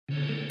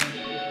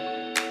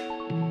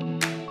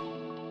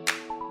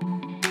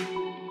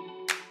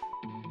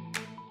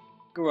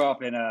grew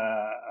up in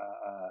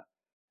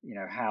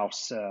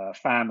house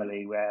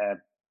family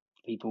where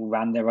people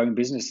ran their own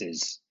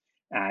businesses,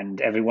 and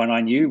everyone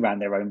I knew ran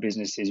their own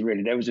businesses.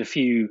 Really, there was a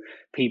few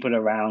people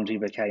around who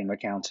became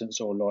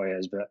accountants or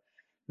lawyers, but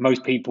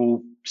most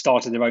people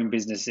started their own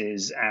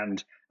businesses,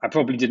 and I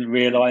probably didn't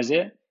realize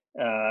it,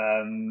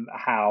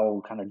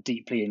 how kind of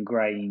deeply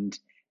ingrained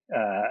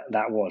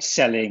that was.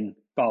 Selling,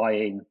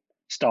 buying,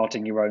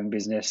 starting your own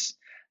business.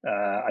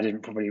 I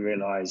didn't probably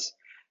realize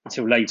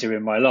until later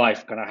in my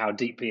life kind of how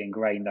deeply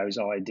ingrained those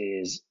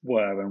ideas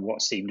were and what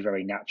seemed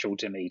very natural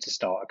to me to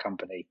start a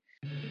company.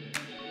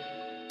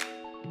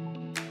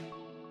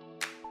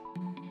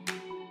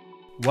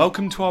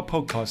 Welcome to our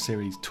podcast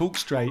series, Talk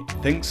Straight,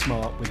 Think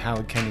Smart with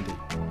Howard Kennedy.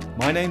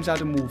 My name's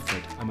Adam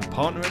Walford. I'm a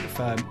partner at the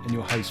firm and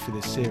your host for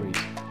this series.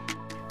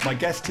 My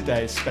guest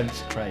today is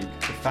Spencer Craig,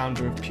 the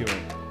founder of Pure,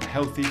 a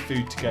healthy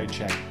food-to-go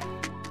chain.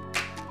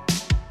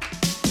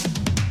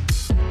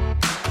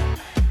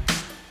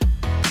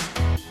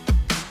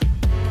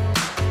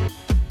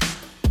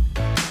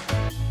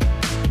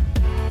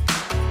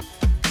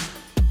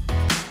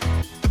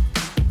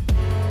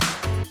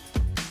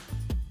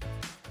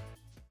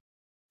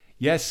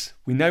 Yes,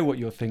 we know what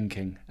you're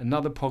thinking,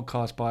 another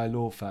podcast by a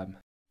law firm.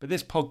 But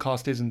this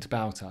podcast isn't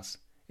about us,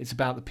 it's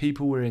about the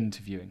people we're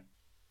interviewing.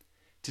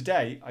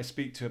 Today, I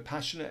speak to a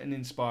passionate and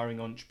inspiring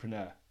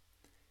entrepreneur.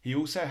 He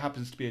also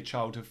happens to be a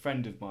childhood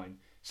friend of mine,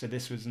 so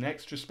this was an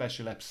extra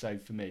special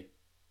episode for me.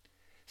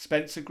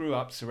 Spencer grew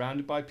up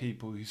surrounded by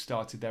people who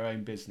started their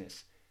own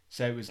business,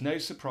 so it was no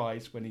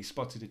surprise when he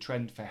spotted a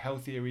trend for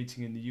healthier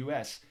eating in the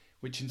US,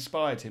 which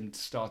inspired him to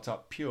start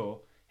up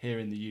Pure here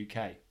in the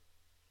UK.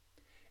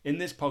 In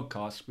this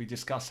podcast, we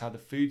discuss how the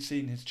food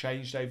scene has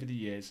changed over the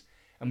years,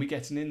 and we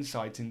get an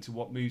insight into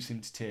what moves him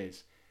to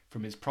tears,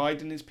 from his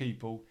pride in his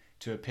people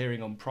to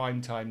appearing on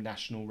primetime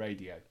national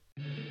radio.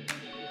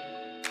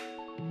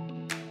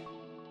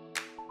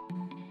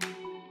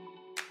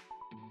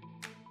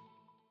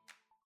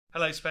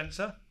 Hello,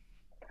 Spencer.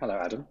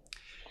 Hello, Adam.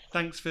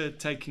 Thanks for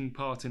taking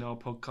part in our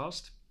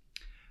podcast.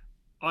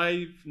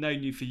 I've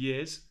known you for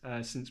years,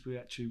 since we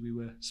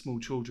were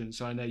small children,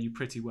 so I know you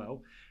pretty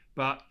well.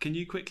 But can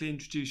you quickly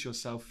introduce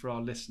yourself for our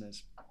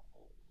listeners?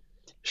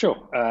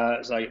 Sure.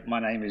 So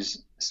my name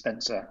is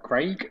Spencer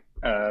Craig.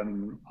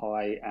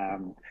 I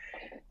am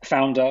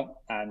founder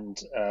and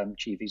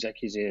chief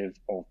executive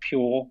of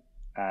Pure,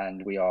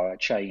 and we are a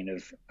chain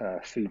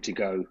of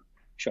food-to-go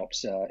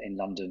shops in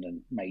London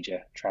and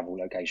major travel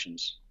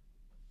locations.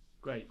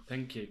 Great,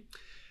 thank you.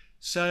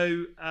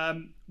 So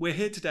we're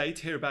here today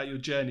to hear about your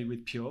journey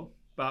with Pure,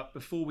 but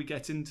before we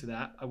get into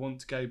that, I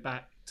want to go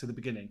back to the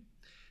beginning.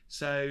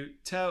 So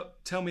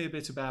tell me a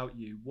bit about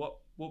you. What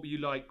were you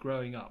like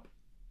growing up?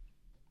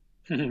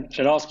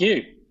 Should ask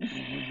you.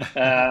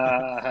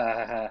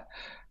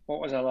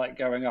 What was I like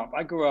growing up?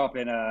 I grew up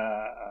in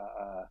a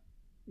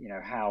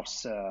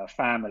house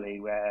family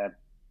where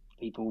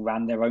people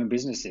ran their own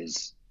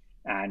businesses,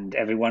 and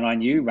everyone I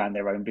knew ran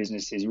their own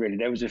businesses. Really,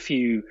 there was a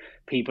few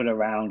people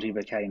around who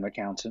became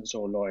accountants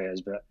or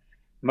lawyers, but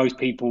most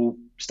people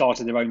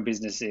started their own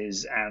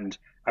businesses, and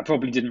I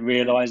probably didn't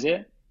realize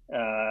it.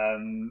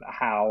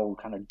 How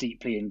kind of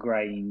deeply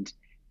ingrained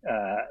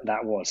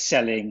that was.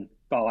 Selling,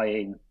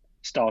 buying,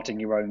 starting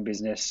your own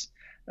business.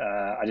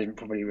 I didn't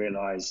probably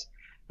realize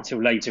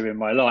until later in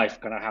my life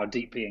kind of how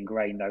deeply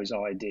ingrained those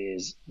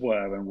ideas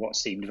were and what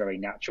seemed very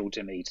natural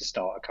to me to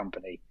start a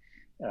company,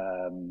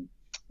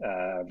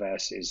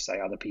 versus say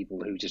other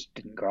people who just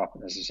didn't grow up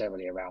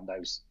necessarily around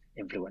those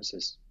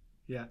influences.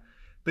 Yeah.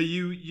 But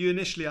you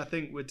initially, I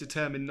think, were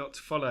determined not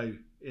to follow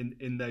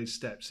in those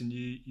steps, and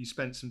you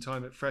spent some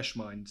time at Fresh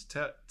Mind.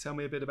 Tell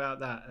me a bit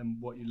about that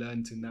and what you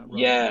learned in that role.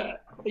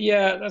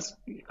 Yeah, that's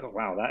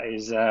wow. That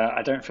is,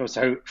 I don't feel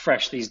so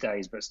fresh these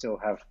days, but still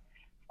have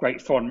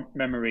great fond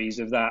memories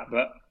of that.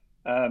 But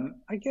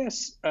I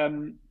guess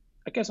I'm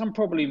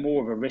probably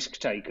more of a risk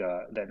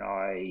taker than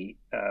I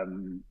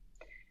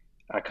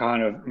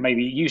kind of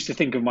maybe used to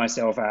think of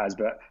myself as.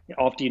 But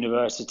after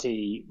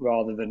university,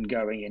 rather than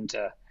going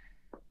into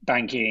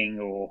banking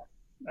or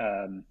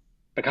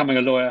becoming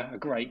a lawyer, a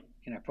great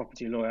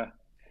property lawyer,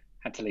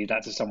 had to leave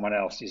that to someone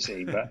else, you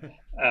see. But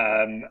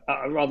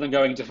rather than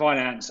going into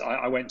finance,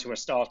 I went to a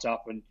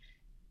startup, and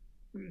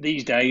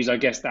these days I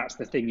guess that's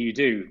the thing you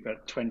do.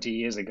 But 20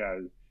 years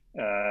ago,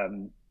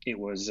 it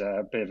was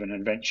a bit of an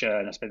adventure,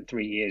 and I spent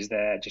 3 years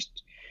there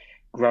just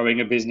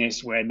growing a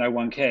business where no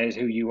one cares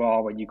who you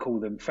are when you call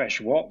them fresh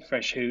who,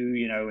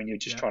 when you're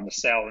just trying to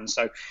sell. And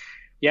so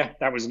yeah,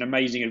 that was an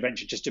amazing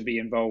adventure just to be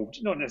involved,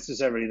 not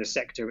necessarily the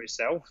sector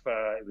itself.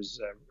 It was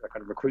a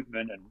kind of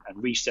recruitment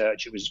and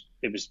research. It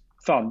was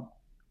fun,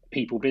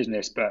 people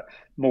business, but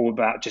more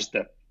about just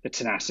the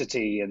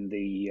tenacity and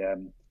the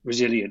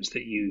resilience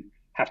that you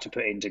have to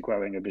put into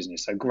growing a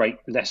business. So great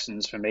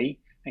lessons for me,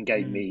 and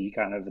gave me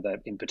kind of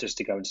the impetus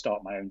to go and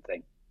start my own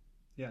thing.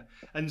 Yeah.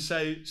 And so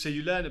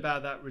you learned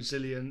about that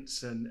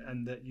resilience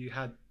and that you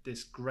had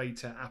this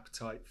greater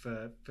appetite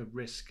for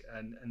risk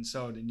and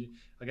so on. And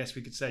I guess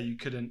we could say you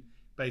couldn't,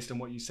 based on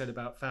what you said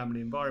about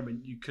family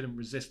environment, you couldn't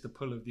resist the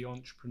pull of the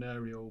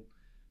entrepreneurial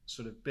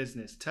sort of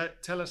business.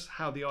 Tell us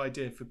how the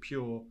idea for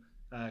Pure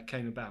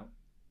came about.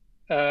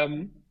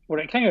 Well,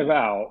 it came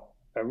about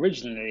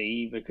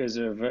originally because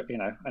of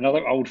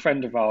another old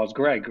friend of ours,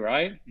 Greg,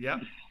 right? Yeah.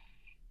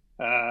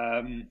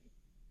 Um,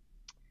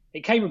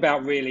 it came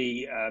about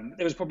really.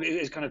 There's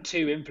kind of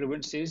two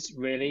influences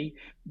really.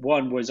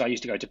 One was I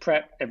used to go to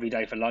Prep every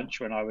day for lunch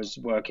when I was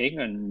working,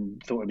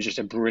 and thought it was just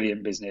a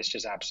brilliant business.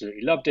 Just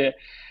absolutely loved it.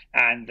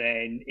 And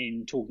then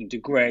in talking to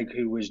Greg,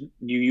 who was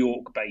New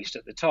York based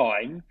at the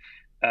time,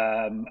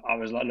 I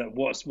was like, look,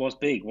 what's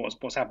big?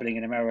 What's happening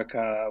in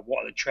America?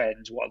 What are the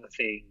trends? What are the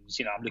things?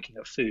 I'm looking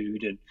at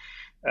food and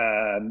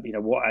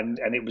what, and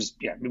it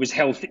was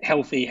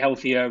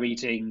healthier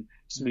eating,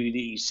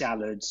 smoothies,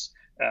 salads,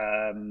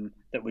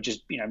 that were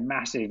just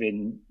massive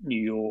in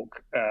New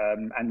York,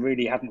 and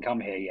really hadn't come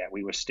here yet.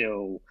 We were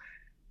still,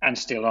 and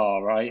still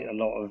are, right, a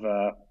lot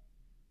of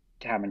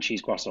ham and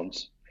cheese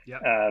croissants.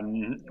 Yeah.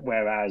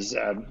 Whereas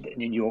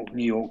New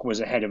York was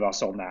ahead of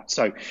us on that.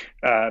 So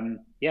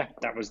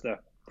that was the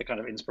kind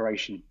of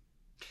inspiration.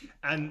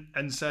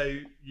 And so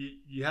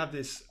you have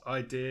this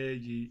idea,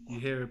 you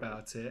hear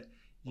about it,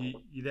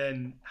 you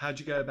then, how'd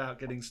you go about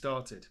getting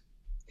started?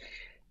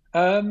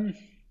 I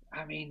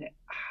mean,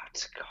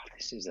 God,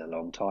 this is a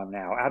long time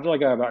now. How did I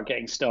go about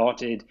getting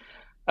started?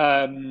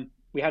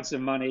 We had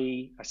some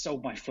money. I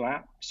sold my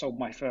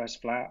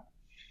first flat.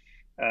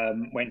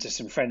 Went to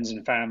some friends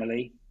and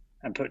family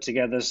and put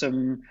together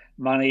some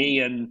money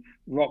and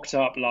rocked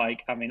up I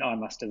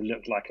must have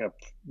looked like a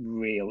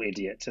real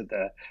idiot to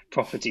the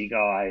property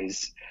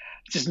guys,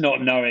 just not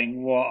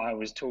knowing what I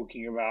was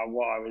talking about,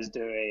 what I was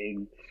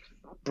doing,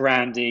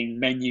 branding,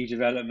 menu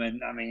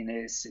development. I mean,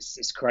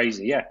 it's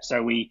crazy. Yeah.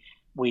 So we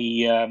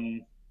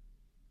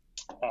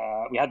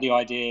had the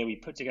idea, we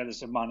put together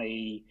some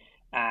money,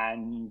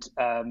 and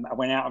I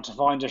went out to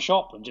find a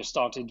shop and just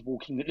started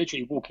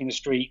literally walking the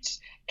streets,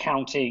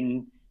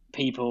 counting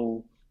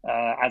people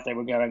as they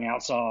were going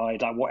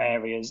outside, like what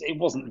areas. It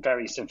wasn't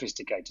very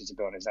sophisticated, to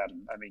be honest,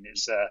 Adam. I mean,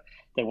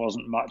 there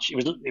wasn't much.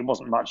 It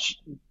wasn't much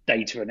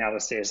data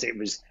analysis. It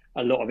was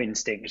a lot of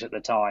instinct at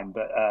the time.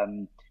 But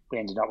we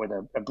ended up with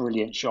a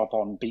brilliant shop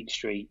on Beak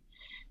Street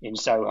in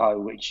Soho,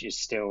 which is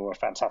still a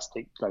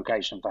fantastic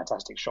location,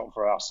 fantastic shop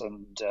for us,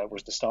 and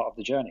was the start of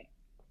the journey.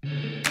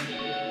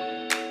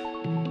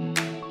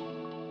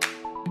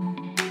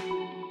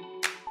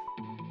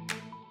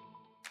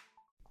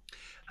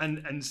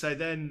 And so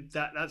then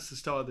that's the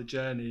start of the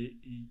journey.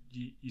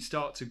 You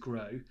start to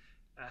grow.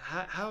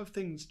 How have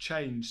things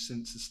changed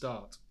since the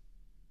start?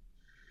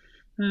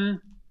 I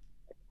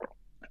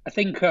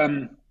think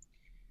the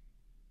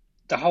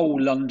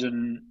whole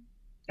London,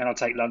 and I'll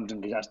take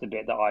London because that's the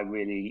bit that I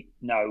really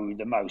know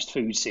the most,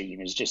 food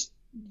scene has just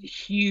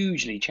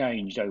hugely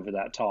changed over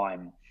that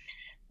time.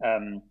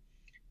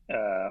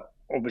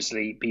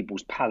 Obviously,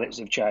 people's palates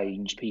have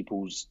changed,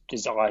 people's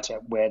desire to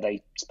where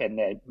they spend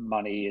their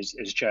money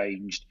has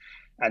changed,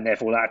 and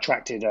therefore that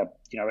attracted a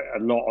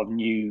lot of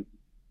new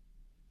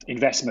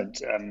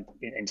investment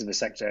into the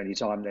sector.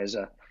 Anytime there's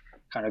a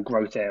kind of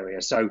growth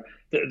area, so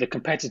the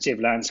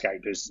competitive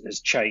landscape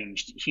has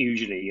changed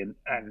hugely,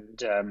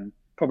 and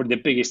probably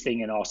the biggest thing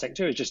in our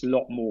sector is just a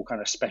lot more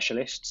kind of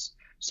specialists.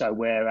 So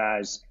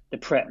whereas the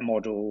Prep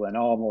model and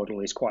our model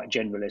is quite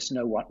generalist,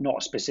 not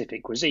a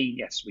specific cuisine.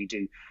 Yes, we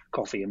do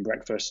coffee and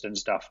breakfast and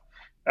stuff.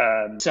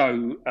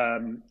 So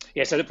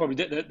probably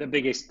the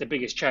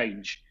biggest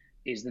change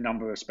is the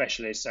number of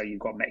specialists. So you've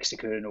got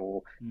Mexican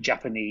or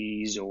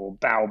Japanese or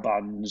bao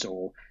buns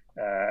or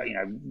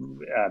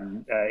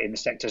in the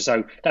sector.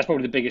 So that's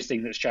probably the biggest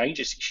thing that's changed.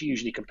 It's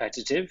hugely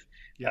competitive,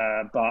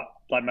 but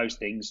like most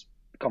things,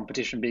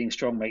 competition being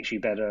strong makes you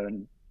better,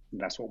 and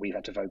that's what we've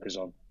had to focus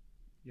on.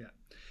 Yeah.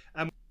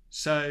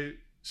 So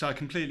I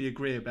completely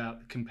agree about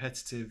the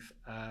competitive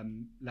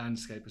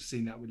landscape. I've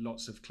seen that with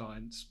lots of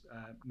clients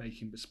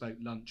making bespoke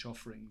lunch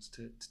offerings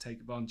to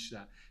take advantage of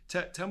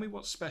that. Tell me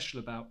what's special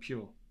about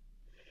Pure.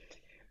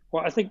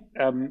 Well, I think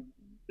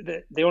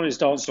the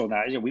honest answer on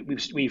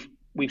that,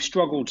 we've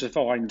struggled to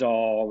find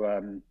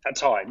at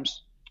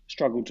times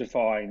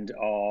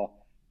our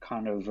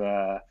kind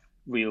of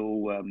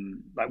real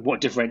what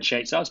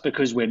differentiates us,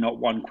 because we're not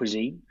one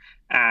cuisine,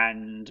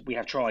 and we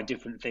have tried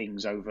different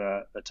things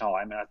over the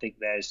time, and I think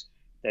there's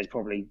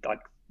probably like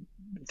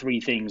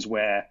three things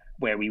where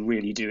we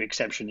really do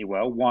exceptionally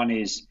well. One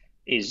is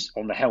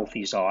on the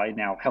healthy side.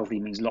 Now, healthy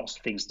means lots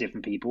of things to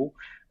different people.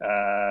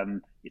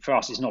 For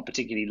us, it's not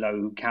particularly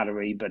low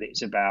calorie, but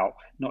it's about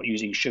not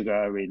using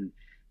sugar in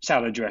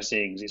salad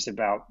dressings. It's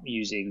about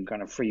using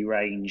kind of free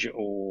range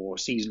or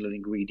seasonal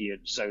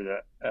ingredients, so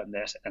that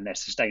they're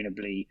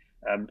sustainably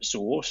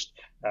sourced.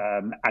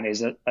 And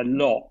there's a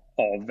lot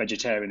of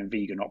vegetarian and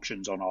vegan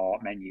options on our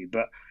menu,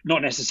 but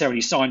not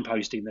necessarily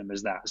signposting them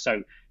as that.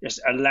 So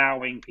just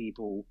allowing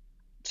people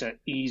to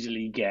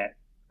easily get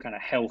kind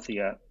of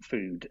healthier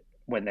food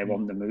when they're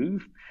on the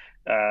move.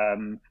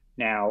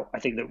 Now, I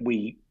think that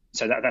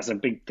that's a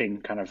big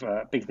thing, kind of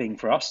a big thing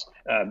for us.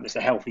 It's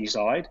the healthy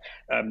side.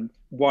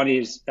 One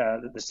is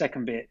the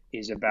second bit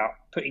is about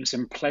putting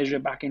some pleasure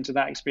back into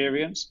that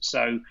experience.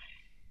 So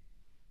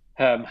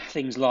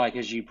Things like,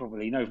 as you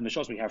probably know from the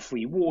shops, we have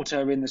free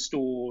water in the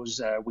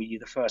stores. We're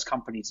the first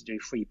company to do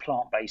free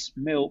plant-based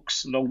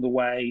milks along the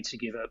way to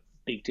give a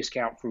big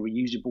discount for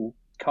reusable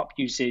cup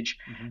usage.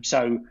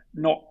 So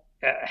not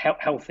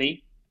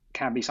healthy,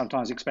 can be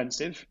sometimes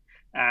expensive.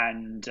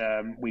 And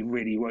we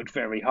really worked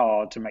very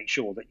hard to make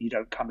sure that you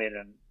don't come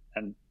in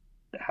and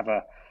have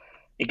a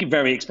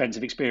very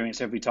expensive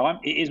experience every time.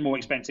 It is more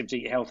expensive to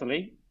eat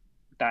healthily.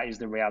 That is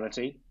the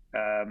reality.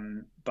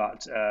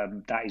 But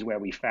that is where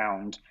we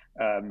found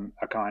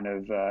a kind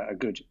of a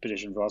good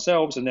position for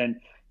ourselves. And then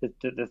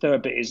the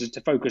third bit is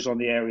to focus on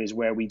the areas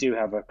where we do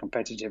have a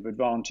competitive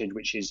advantage,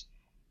 which is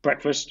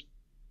breakfast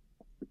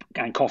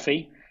and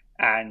coffee,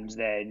 and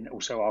then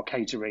also our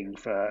catering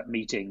for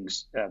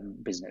meetings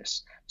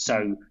business.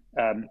 So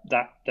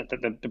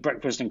the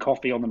breakfast and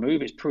coffee on the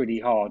move, it's pretty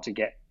hard to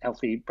get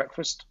healthy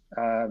breakfast,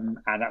 and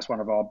that's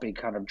one of our big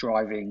kind of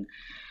driving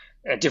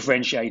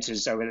differentiators.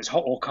 So whether it's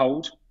hot or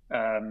cold,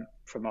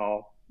 from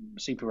our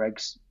super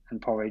eggs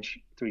and porridge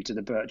through to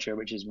the Bircher,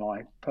 which is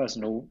my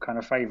personal kind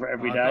of favourite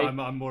every day.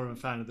 I'm more of a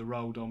fan of the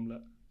rolled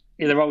omelette.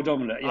 Yeah, the rolled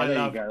omelette. Yeah,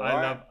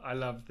 I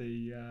love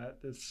the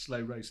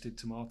slow roasted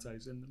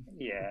tomatoes in them.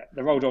 Yeah,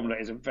 the rolled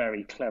omelette is a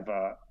very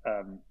clever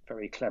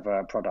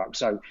product.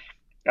 So,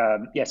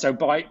 so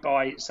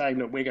by saying,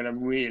 look, we're going to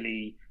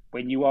really,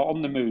 when you are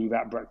on the move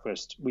at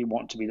breakfast, we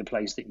want to be the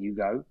place that you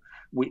go.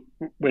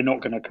 We're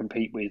not going to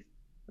compete with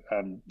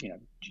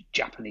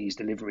Japanese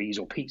deliveries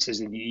or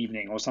pizzas in the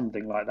evening or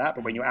something like that.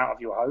 But when you're out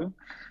of your home,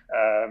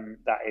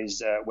 that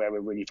is where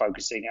we're really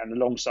focusing. And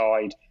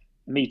alongside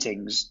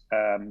meetings,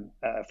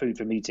 food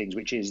for meetings,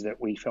 which is that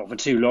we felt for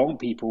too long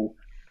people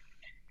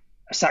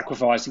are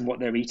sacrificing what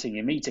they're eating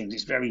in meetings.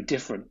 It's very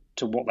different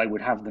to what they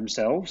would have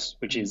themselves,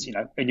 which is,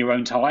 in your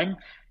own time,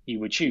 you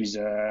would choose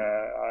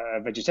a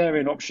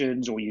vegetarian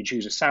options, or you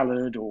choose a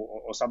salad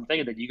or something,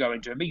 and then you go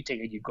into a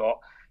meeting and you've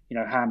got,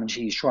 ham and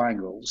cheese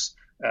triangles.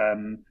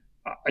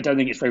 I don't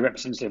think it's very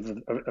representative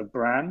of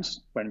brands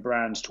when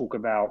brands talk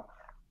about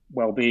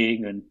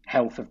well-being and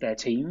health of their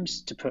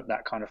teams to put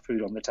that kind of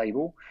food on the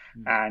table.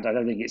 And I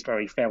don't think it's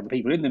very fair for the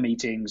people in the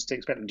meetings to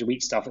expect them to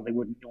eat stuff that they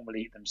wouldn't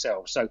normally eat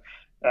themselves. So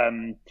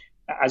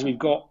as we've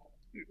got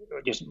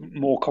just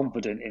more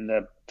confident in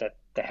the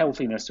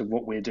healthiness of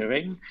what we're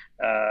doing,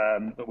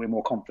 but we're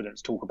more confident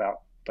to talk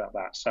about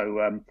that.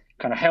 So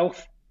kind of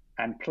health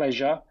and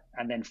pleasure,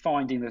 and then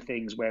finding the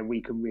things where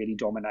we can really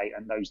dominate,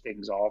 and those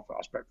things are for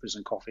us breakfast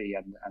and coffee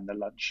and the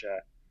lunch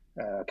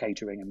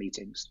catering and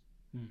meetings.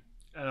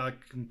 And I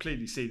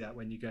completely see that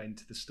when you go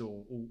into the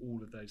store, all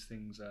of those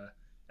things are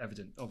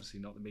evident. Obviously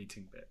not the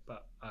meeting bit,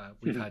 but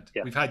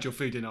we've had your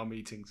food in our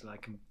meetings, and I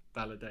can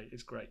validate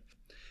it's great.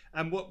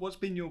 And what's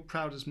been your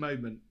proudest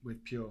moment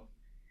with Pure?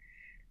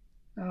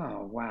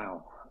 Oh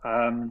wow,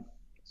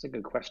 that's a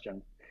good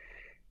question.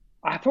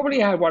 I probably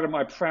had one of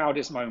my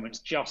proudest moments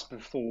just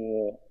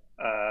before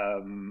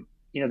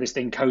this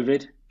thing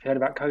COVID. Have you heard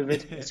about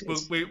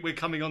COVID? We're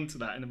coming on to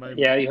that in a moment.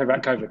 Yeah, you heard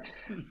about COVID.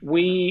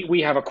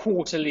 We have a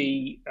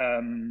quarterly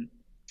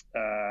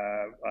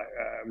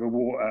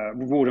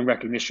reward and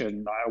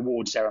recognition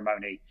award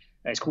ceremony.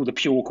 It's called the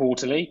Pure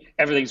Quarterly.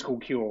 Everything's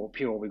called Pure.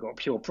 We've got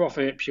Pure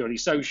Profit, Purely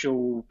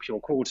Social, Pure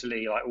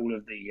Quarterly, like all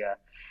of the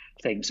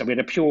things. So we had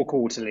a Pure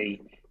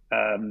Quarterly.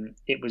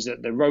 It was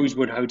at the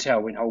Rosewood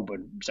Hotel in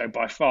Holborn. So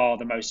by far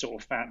the most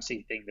sort of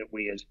fancy thing that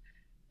we had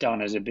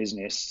done as a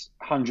business.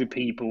 100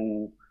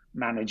 people,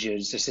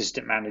 managers,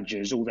 assistant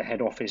managers, all the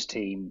head office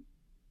team.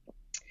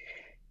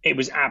 It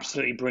was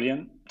absolutely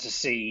brilliant to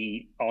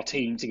see our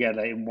team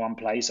together in one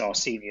place, our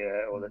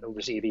senior or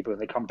the senior people in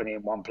the company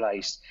in one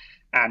place,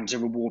 and to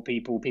reward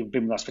people who've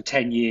been with us for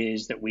 10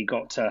 years that we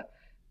got to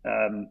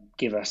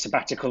give a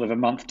sabbatical of a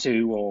month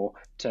to, or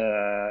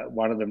to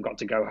one of them got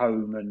to go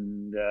home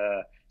and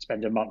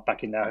spend a month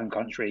back in their home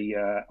country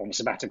on a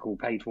sabbatical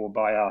paid for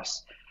by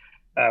us.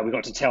 We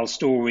got to tell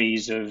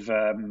stories of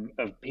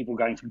people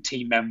going from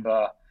team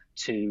member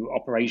to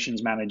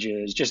operations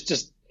managers,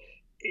 just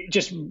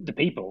the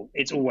people.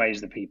 It's always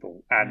the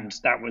people. And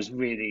that was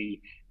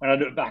really, when I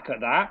look back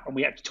at that, and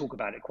we had to talk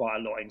about it quite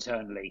a lot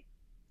internally,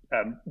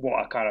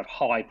 what a kind of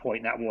high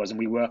point that was. And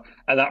we were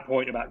at that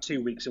point about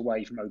 2 weeks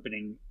away from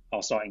opening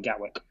our site in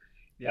Gatwick.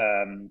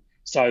 Yeah.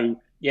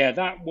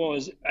 That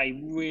was a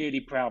really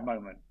proud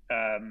moment.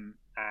 I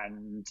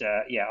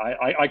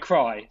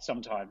cry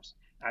sometimes.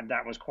 And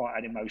that was quite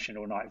an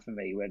emotional night for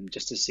me, when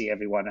just to see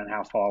everyone and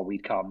how far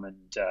we'd come, and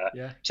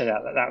so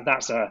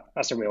that's a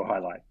real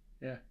highlight.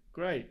 Yeah,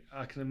 great.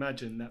 I can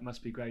imagine that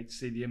must be great to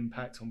see the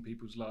impact on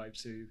people's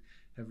lives who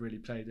have really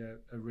played a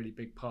really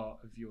big part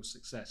of your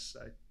success.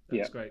 So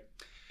that's great.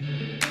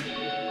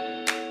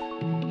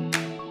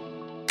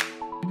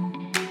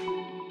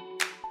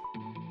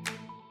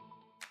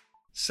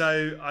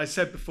 So I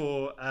said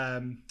before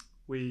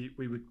we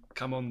would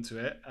come on to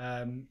it.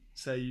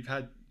 So you've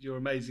had your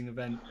amazing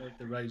event at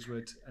the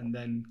Rosewood, and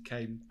then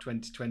came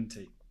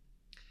 2020.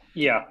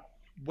 Yeah.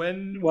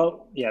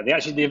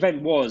 The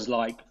event was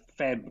like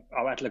Feb.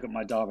 I'll have to look at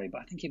my diary, but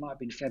I think it might have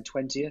been Feb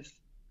 20th,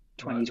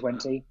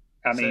 2020. Right.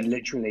 I mean,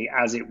 literally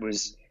as it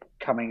was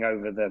coming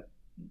over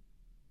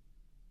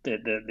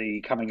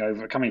the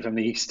coming from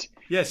the east.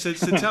 Yeah. So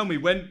tell me,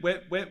 when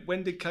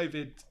did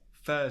COVID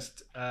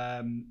first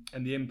and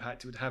the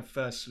impact it would have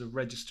first sort of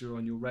register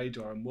on your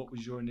radar, and what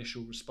was your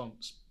initial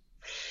response?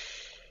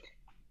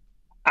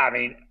 I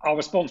mean, our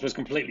response was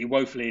completely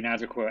woefully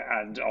inadequate,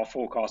 and our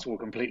forecasts were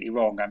completely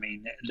wrong. I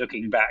mean,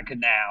 looking back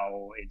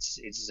now, it's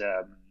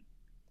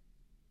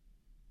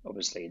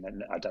obviously,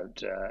 I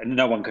don't,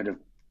 no one could have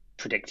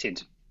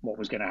predicted what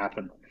was going to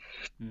happen,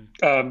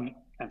 and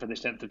for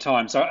this length of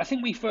time. So I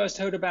think we first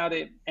heard about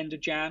it end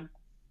of Jan.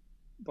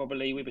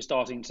 Probably we were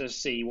starting to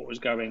see what was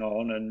going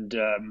on, and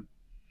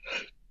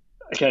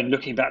again,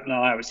 looking back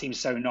now, it seems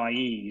so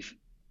naive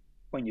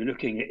when you're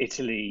looking at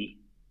Italy,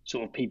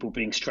 sort of people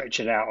being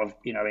stretchered out of,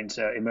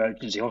 into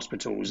emergency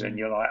hospitals, and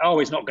you're like, oh,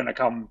 it's not going to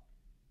come,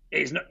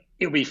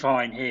 it'll be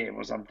fine here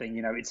or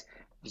something. It's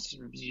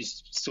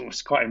just sort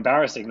of quite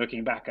embarrassing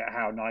looking back at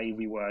how naive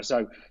we were.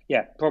 So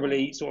yeah,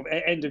 probably sort of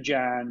end of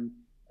Jan,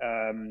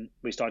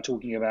 we started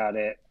talking about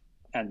it,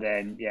 and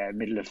then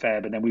middle of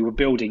Feb, and then we were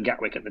building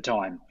Gatwick at the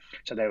time.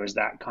 So there was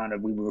that kind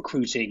of, we were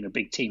recruiting a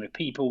big team of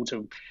people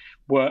to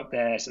work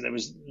there. So there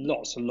was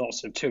lots and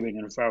lots of toing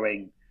and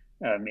froing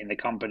in the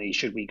company.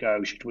 Should we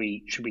go? Should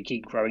we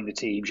keep growing the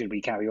team? Should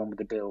we carry on with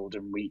the build?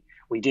 And we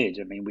did.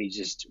 I mean,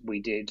 we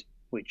did,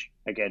 which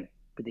again,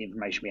 with the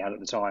information we had at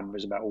the time,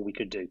 was about all we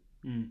could do.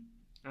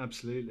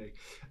 Absolutely.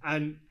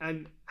 And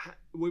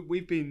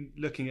we've been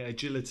looking at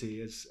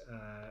agility as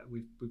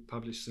we've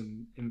published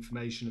some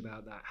information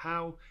about that.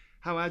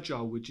 How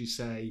agile would you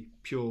say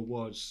Pure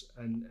was,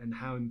 and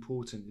how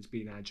important is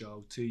being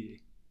agile to you?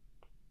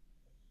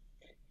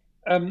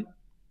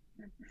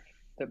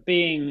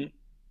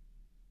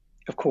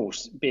 Of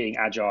course, being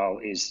agile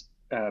is,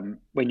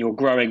 when you're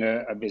growing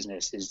a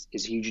business,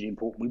 is hugely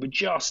important. We were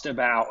just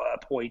about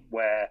at a point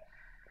where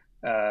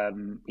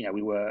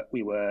we were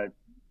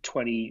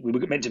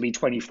meant to be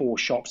 24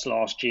 shops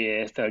last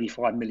year,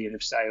 35 million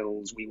of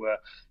sales. We were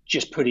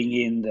just putting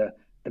in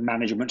the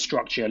management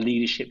structure,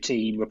 leadership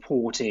team,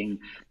 reporting.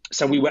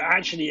 So we were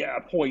actually at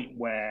a point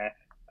where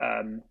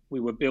we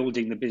were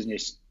building the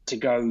business to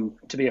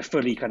be a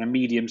fully kind of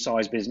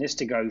medium-sized business,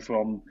 to go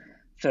from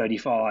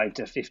 35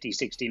 to 50,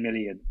 60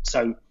 million.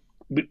 So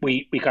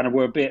we kind of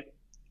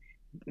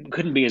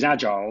couldn't be as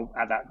agile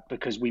at that,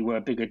 because we were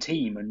a bigger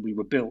team and we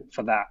were built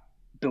for that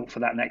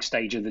next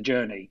stage of the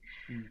journey.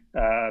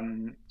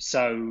 And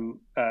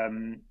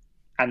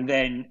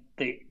then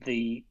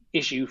the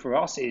issue for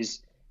us is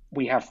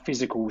we have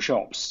physical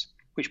shops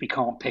which we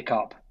can't pick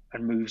up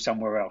and move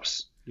somewhere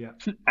else. Yeah.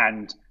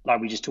 And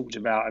like we just talked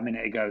about a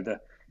minute ago,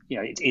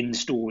 it's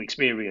in-store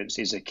experience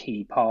is a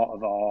key part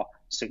of our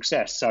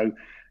success. So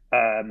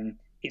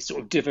it's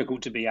sort of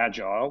difficult to be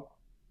agile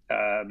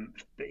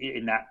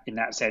in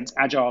that sense.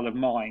 Agile of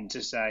mind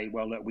to say,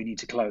 well, look, we need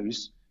to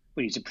close,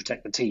 we need to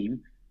protect the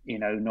team.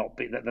 Not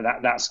be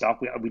that stuff.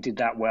 We did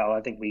that well.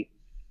 I think we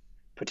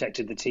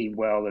protected the team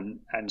well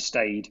and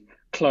stayed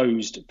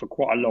closed for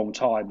quite a long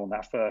time on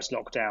that first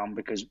lockdown,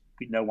 because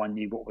no one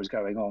knew what was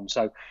going on.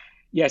 So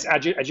yes,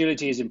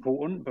 agility is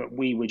important, but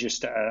we were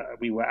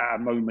at a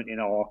moment in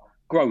our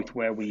growth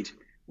where we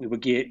were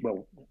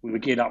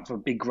geared up for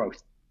big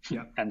growth.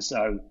 Yeah. And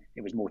so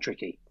it was more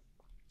tricky.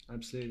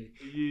 Absolutely.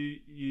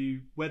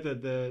 You weather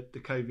the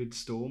COVID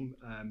storm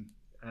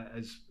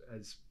as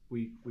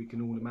we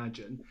can all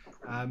imagine,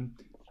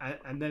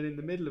 and then in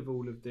the middle of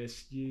all of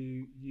this,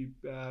 you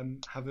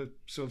have a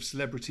sort of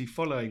celebrity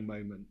following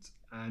moment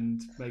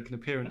and make an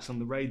appearance on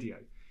the radio.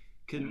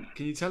 Can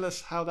you tell us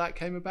how that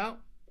came about?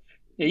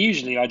 Yeah,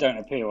 usually I don't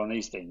appear on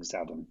these things,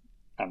 Adam.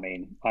 I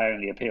mean, I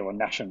only appear on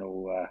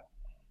national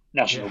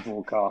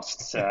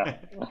broadcasts. For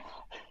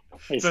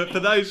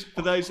those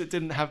that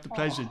didn't have the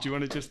pleasure, do you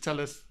want to just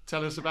tell us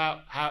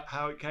about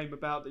how it came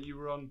about that you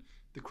were on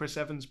the Chris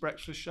Evans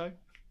Breakfast Show?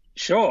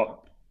 Sure.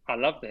 I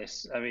love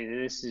this. I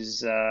mean, this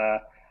is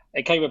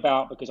it came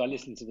about because I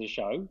listened to the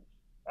show.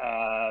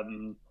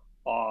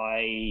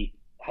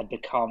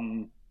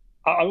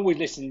 I always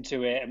listened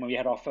to it, and when we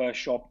had our first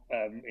shop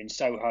in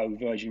Soho,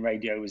 Virgin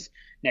Radio was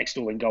next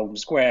door in Golden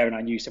Square, and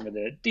I knew some of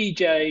the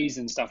DJs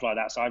and stuff like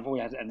that. So I've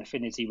always had an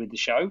affinity with the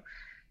show.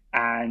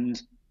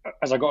 And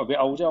as I got a bit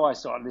older, I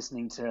started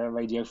listening to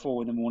Radio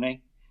 4 in the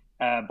morning,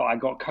 but I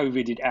got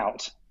COVIDed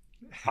out.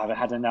 I've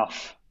had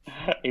enough.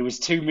 It was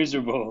too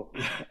miserable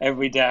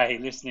every day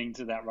listening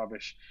to that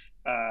rubbish.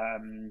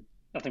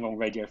 Nothing wrong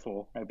with Radio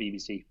 4, no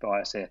BBC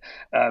bias here.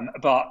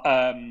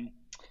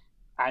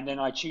 And then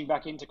I tuned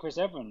back into Chris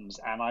Evans,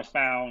 and I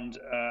found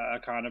a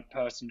kind of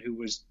person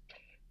who just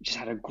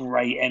had a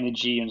great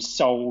energy and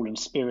soul and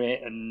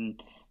spirit,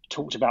 and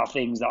talked about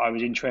things that I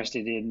was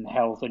interested in,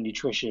 health and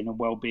nutrition and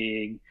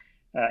well-being.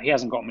 He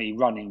hasn't got me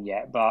running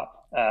yet, but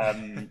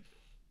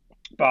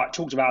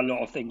talked about a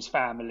lot of things,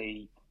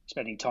 family,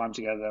 spending time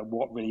together,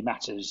 what really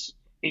matters.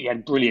 He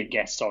had brilliant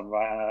guests on,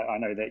 right? I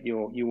know that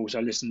you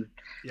also listen.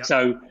 Yep.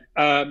 So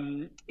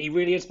he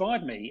really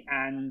inspired me,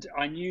 and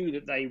I knew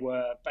that they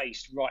were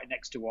based right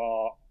next to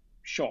our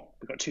shop.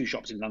 We've got two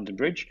shops in London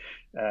Bridge,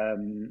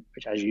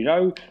 which, as you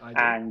know,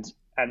 and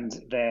and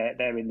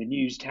they're in the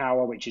news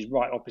tower, which is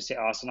right opposite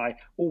us. And I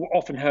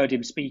often heard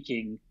him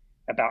speaking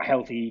about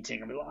healthy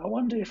eating. I'm like, I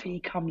wonder if he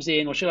comes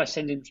in, or should I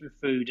send him some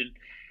food? And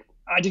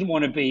I didn't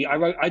want to be. I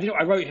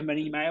wrote him an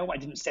email. I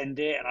didn't send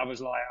it, and I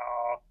was like,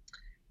 oh,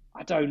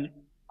 I don't.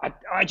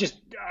 I just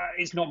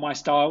it's not my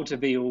style to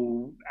be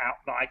all out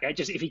like. I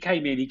just if he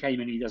came in, he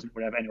came in. He doesn't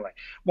whatever. Anyway,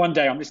 one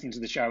day I'm listening to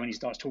the show and he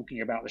starts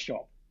talking about the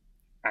shop,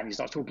 and he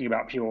starts talking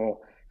about Pure,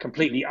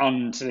 completely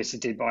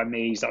unsolicited by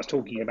me. He starts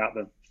talking about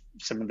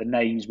some of the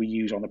names we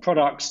use on the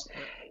products.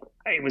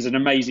 It was an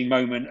amazing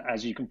moment,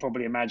 as you can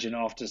probably imagine,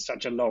 after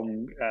such a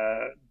long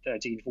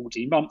 13,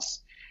 14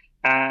 months.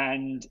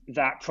 And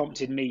that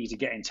prompted me to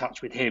get in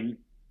touch with him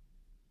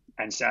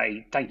and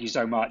say, thank you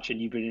so much.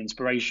 And you've been an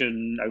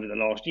inspiration over the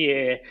last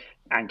year.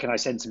 And can I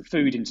send some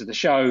food into the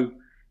show?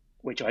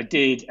 Which I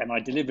did. And I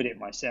delivered it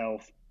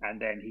myself. And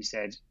then he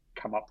said,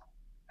 come up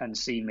and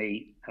see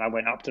me. And I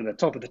went up to the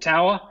top of the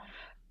tower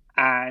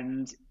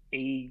and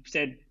he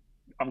said,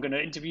 I'm going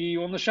to interview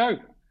you on the show.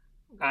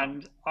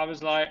 And I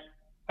was like,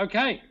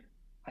 okay,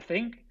 I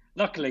think.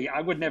 Luckily,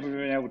 I would never have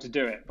been able to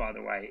do it, by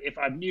the way. If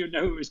I knew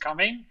it was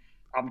coming,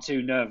 I'm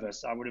too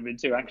nervous. I would have been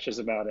too anxious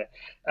about it.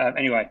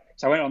 Anyway,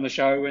 so I went on the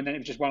show, and then it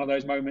was just one of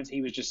those moments.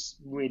 He was just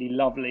really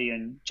lovely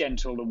and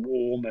gentle and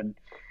warm, and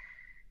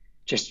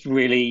just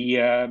really,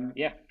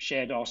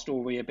 shared our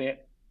story a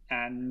bit.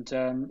 And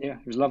it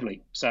was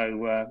lovely.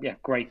 So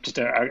great, just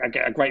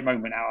a great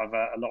moment out of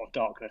a lot of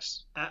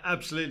darkness.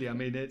 Absolutely. I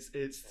mean, it's.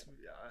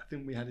 I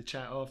think we had a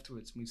chat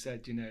afterwards, and we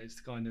said, it's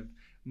the kind of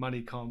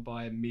money can't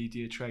buy and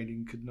media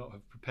training could not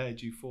have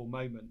prepared you for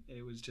moment.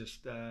 It was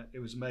just, it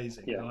was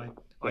amazing. Yeah.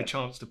 I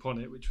chanced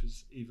upon it, which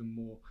was even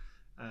more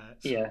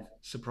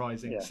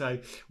surprising. Yeah. So,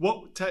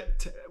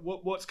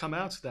 what's come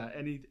out of that?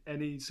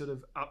 Any sort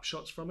of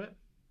upshots from it?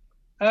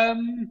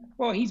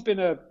 Well, he's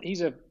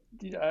a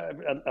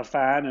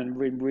fan and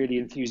really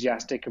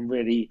enthusiastic and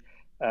really.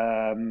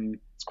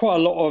 It's quite a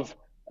lot of.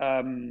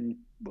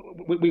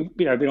 We've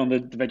been on the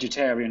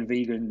vegetarian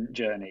vegan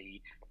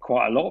journey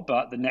quite a lot,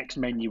 but the next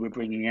menu we're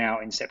bringing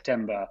out in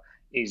September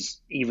is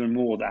even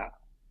more that,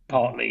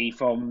 partly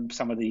from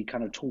some of the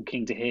kind of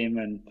talking to him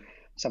and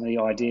some of the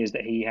ideas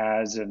that he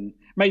has, and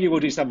maybe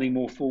we'll do something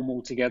more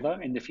formal together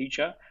in the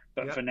future.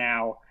 But for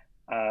now,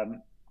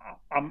 I'm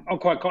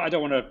quite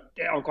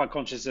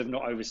conscious of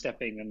not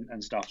overstepping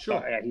and stuff. Sure.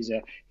 But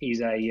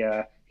he's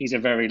a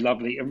very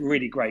lovely, a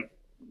really great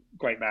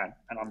man,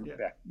 and I'm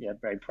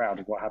very proud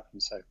of what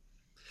happened.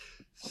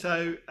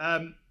 So,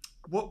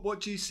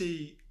 what do you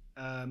see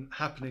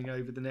happening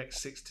over the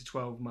next 6 to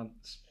 12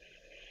 months?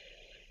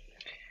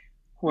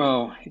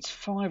 Well, it's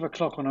 5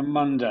 o'clock on a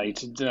Monday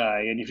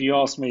today, and if you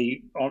ask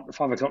me on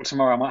 5 o'clock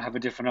tomorrow, I might have a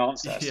different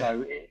answer. Yeah.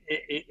 So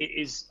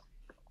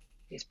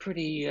it's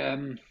pretty.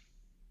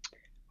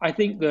 I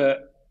think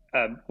that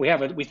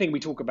we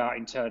talk about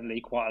internally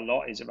quite a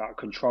lot is about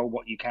control,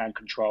 what you can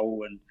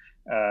control,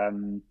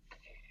 and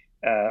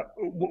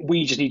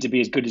we just need to be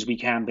as good as we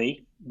can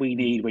be. We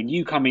need, when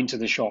you come into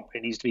the shop,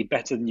 it needs to be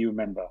better than you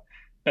remember.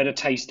 Better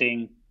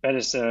tasting,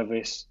 better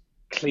service,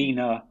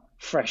 cleaner,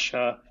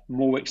 fresher,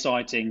 more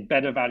exciting,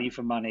 better value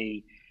for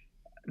money.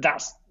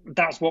 That's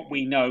what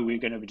we know we're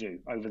going to do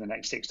over the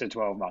next 6 to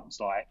 12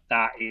 months. Like,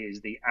 that is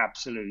the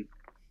absolute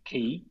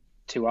key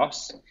to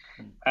us.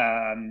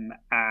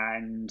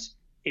 And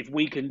if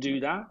we can do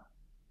that,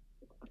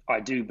 I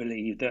do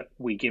believe that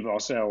we give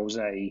ourselves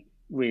a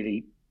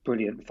really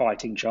brilliant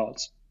fighting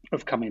chance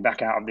of coming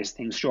back out of this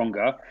thing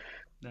stronger.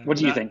 What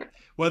do you think?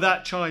 Well,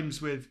 that chimes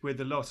with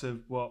a lot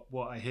of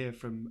what I hear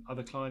from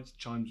other clients,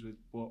 chimes with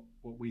what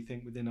we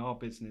think within our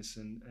business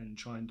and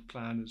trying to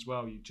plan as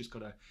well. You've just got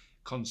to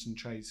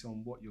concentrate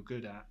on what you're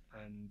good at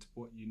and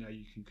what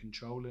you can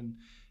control, and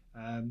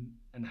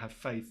have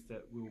faith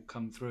that we'll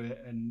come through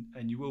it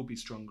and you will be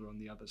stronger on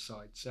the other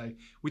side. So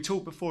we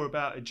talked before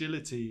about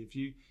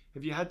agility.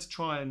 Have you had to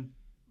try and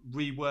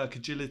rework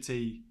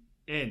agility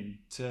in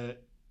to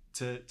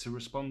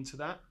respond to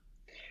that?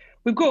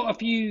 We've got a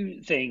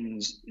few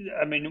things.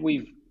 I mean,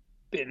 we've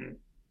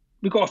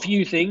got a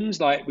few things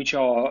like which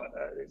are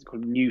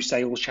called new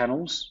sales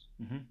channels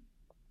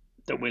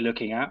that we're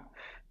looking at,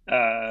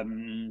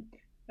 and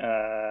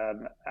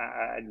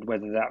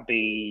whether that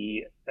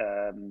be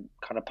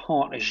kind of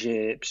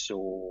partnerships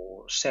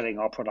or selling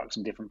our products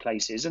in different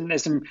places. And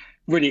there's some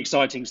really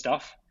exciting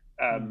stuff,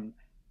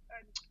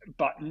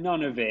 but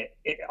none of it.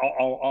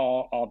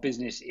 Our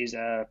business is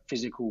a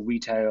physical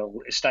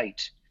retail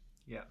estate.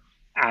 Yeah.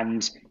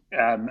 And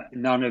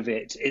none of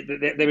it.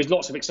 There is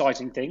lots of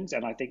exciting things,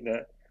 and I think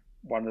that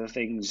one of the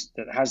things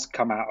that has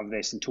come out of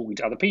this and talking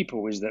to other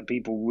people is that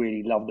people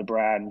really love the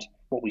brand,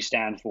 what we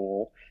stand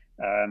for.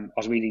 I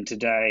was reading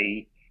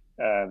today,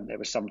 there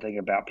was something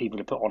about people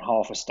to put on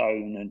half a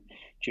stone, and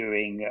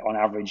on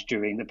average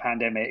during the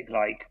pandemic,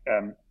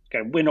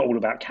 we're not all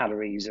about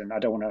calories, and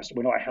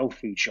we're not a health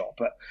food shop,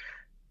 but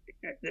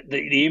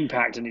the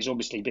impact, and it's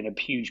obviously been a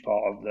huge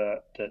part of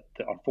the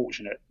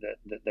unfortunate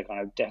that the kind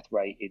of death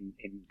rate in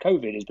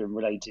COVID has been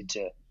related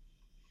to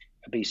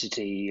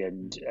obesity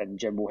and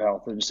general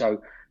health. And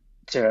so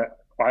to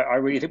I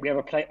really think we have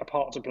a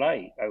part to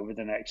play over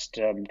the next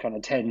kind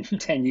of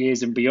 10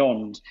 years and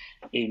beyond,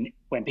 in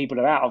when people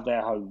are out of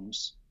their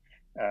homes.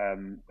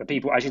 Where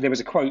people actually, there was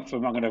a quote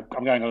from I'm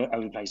going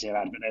over the place here,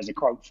 Ad, but there's a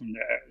quote from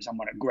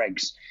someone at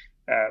Greggs,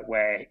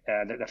 where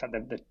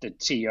the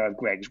CEO of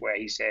Greggs, where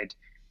he said,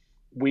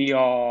 "We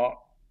are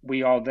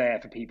there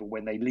for people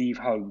when they leave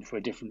home for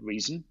a different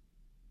reason."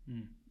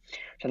 Mm.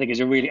 I think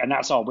is and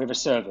that's we're a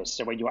service.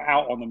 So when you're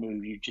out on the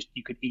move, you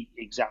could eat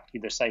exactly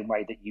the same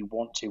way that you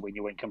want to when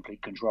you're in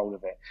complete control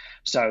of it.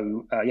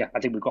 So I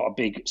think we've got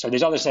so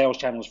there's other sales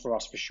channels for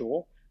us for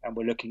sure, and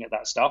we're looking at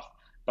that stuff.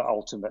 But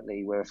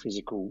ultimately, we're a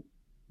physical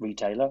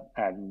retailer,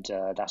 and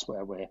that's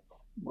where we're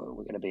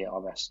going to be at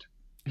our best.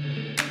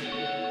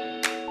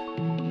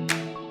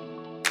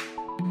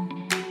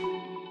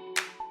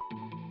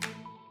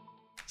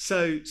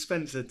 So,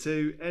 Spencer,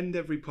 to end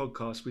every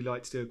podcast, we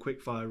like to do a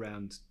quick fire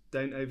round.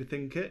 Don't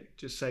overthink it.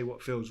 Just say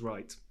what feels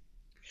right.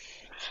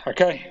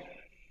 Okay.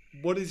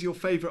 What is your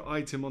favourite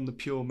item on the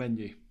Pure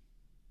menu?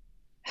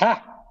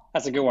 Ha!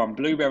 That's a good one.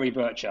 Blueberry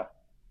Bircher.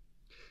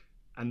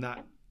 And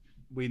that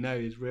we know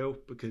is real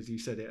because you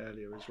said it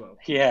earlier as well.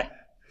 Yeah.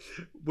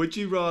 Would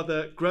you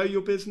rather grow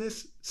your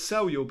business,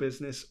 sell your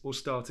business, or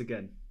start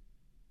again?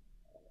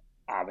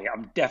 I mean,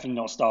 I'm definitely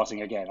not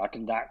starting again.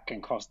 That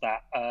can cross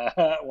that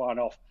one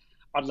off.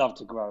 I'd love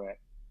to grow it.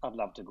 I'd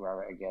love to grow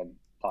it again.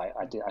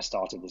 I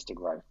started this to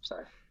grow. So.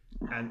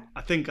 And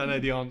I think I know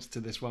the answer to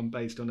this one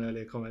based on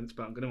earlier comments,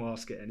 but I'm going to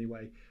ask it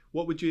anyway.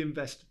 What would you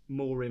invest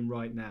more in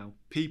right now,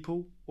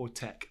 people or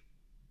tech?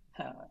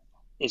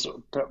 It's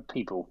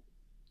people.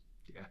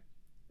 Yeah,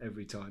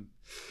 every time.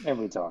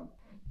 Every time.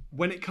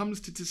 When it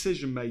comes to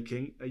decision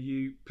making, are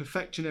you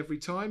perfection every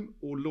time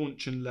or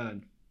launch and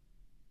learn?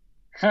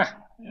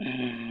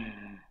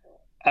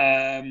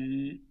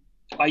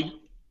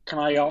 Can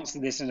I answer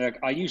this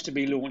I used to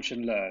be launch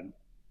and learn,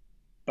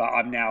 but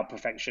I'm now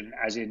perfection.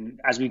 As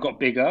we got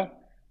bigger,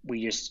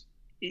 we just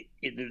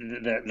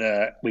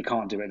we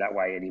can't do it that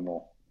way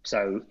anymore.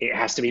 So it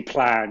has to be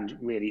planned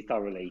really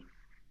thoroughly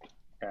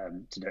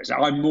to do it. So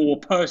I'm more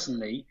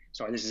personally.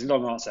 Sorry, this is a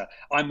long answer.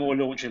 I'm more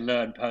launch and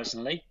learn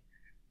personally,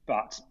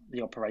 but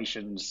the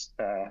operations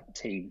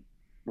team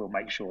will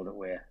make sure that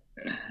we're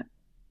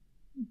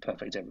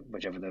perfect,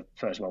 whichever the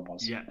first one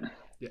was. Yeah,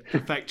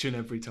 perfection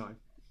every time.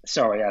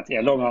 Sorry,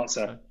 long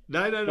answer.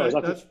 No,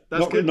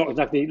 that's good. Not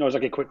exactly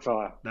a quick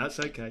fire. That's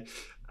okay.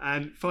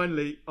 And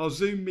finally, are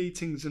Zoom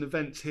meetings and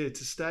events here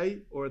to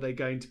stay, or are they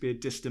going to be a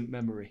distant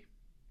memory?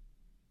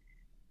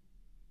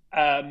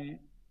 I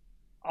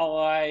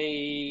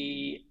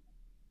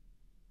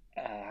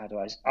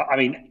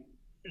mean,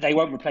 they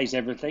won't replace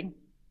everything.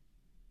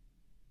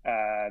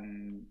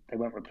 And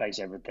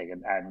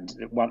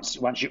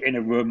once you're in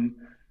a room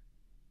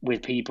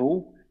with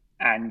people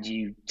and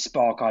you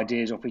spark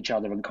ideas off each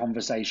other and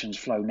conversations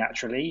flow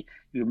naturally,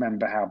 you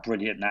remember how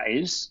brilliant that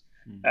is.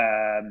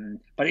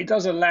 But it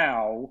does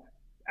allow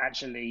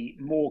actually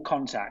more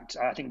contact.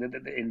 I think that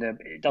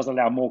it does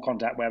allow more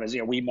contact, whereas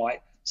we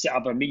might set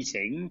up a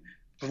meeting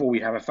before we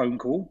have a phone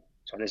call.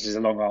 So this is a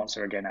long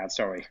answer again, Ad,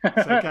 sorry.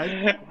 It's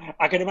okay.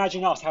 I can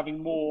imagine us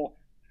having more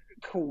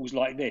calls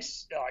like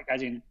this, like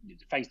as in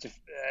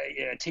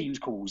Teams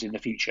calls in the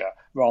future,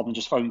 rather than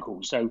just phone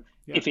calls. So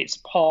if it's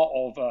part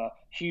of a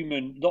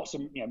human, lots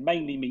of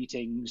mainly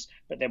meetings,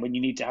 but then when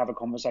you need to have a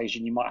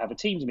conversation, you might have a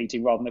Teams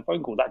meeting rather than a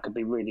phone call. That could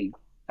be really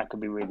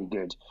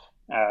good.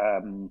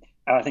 And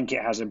I think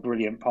it has a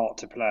brilliant part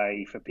to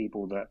play for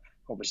people that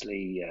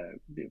obviously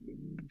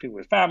people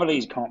with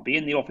families can't be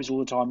in the office all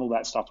the time, all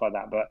that stuff like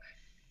that. But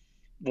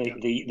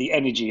the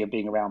energy of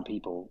being around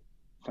people,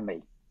 for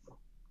me,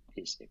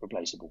 is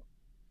irreplaceable.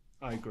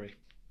 I agree.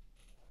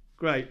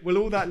 Great. Well,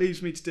 all that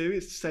leaves me to do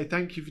is to say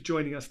thank you for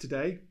joining us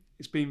today.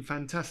 It's been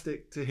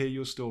fantastic to hear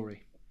your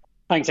story.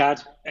 Thanks,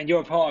 Ad. And you're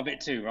a part of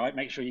it too, right?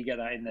 Make sure you get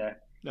that in there.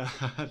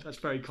 That's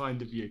very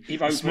kind of you.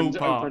 You've a small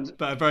part,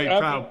 but a very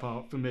proud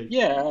part for me.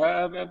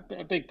 Yeah,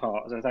 a big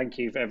part. So thank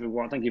you for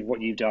everyone. Thank you for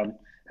what you've done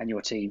and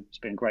your team. It's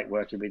been great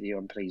working with you.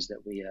 I'm pleased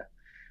that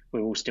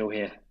we're all still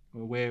here.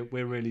 Well,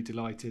 we're really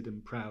delighted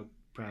and proud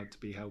to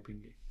be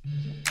helping you.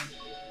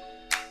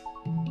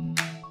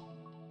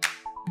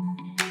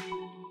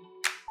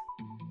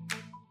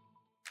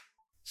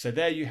 So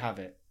there you have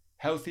it.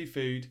 Healthy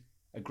food,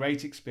 a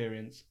great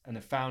experience, and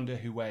a founder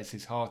who wears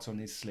his heart on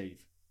his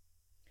sleeve.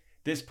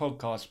 This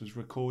podcast was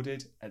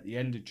recorded at the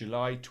end of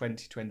July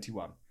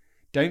 2021.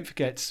 Don't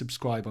forget to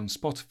subscribe on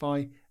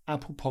Spotify,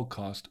 Apple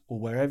Podcast, or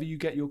wherever you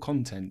get your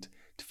content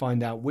to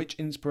find out which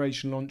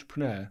inspirational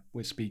entrepreneur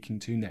we're speaking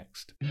to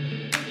next.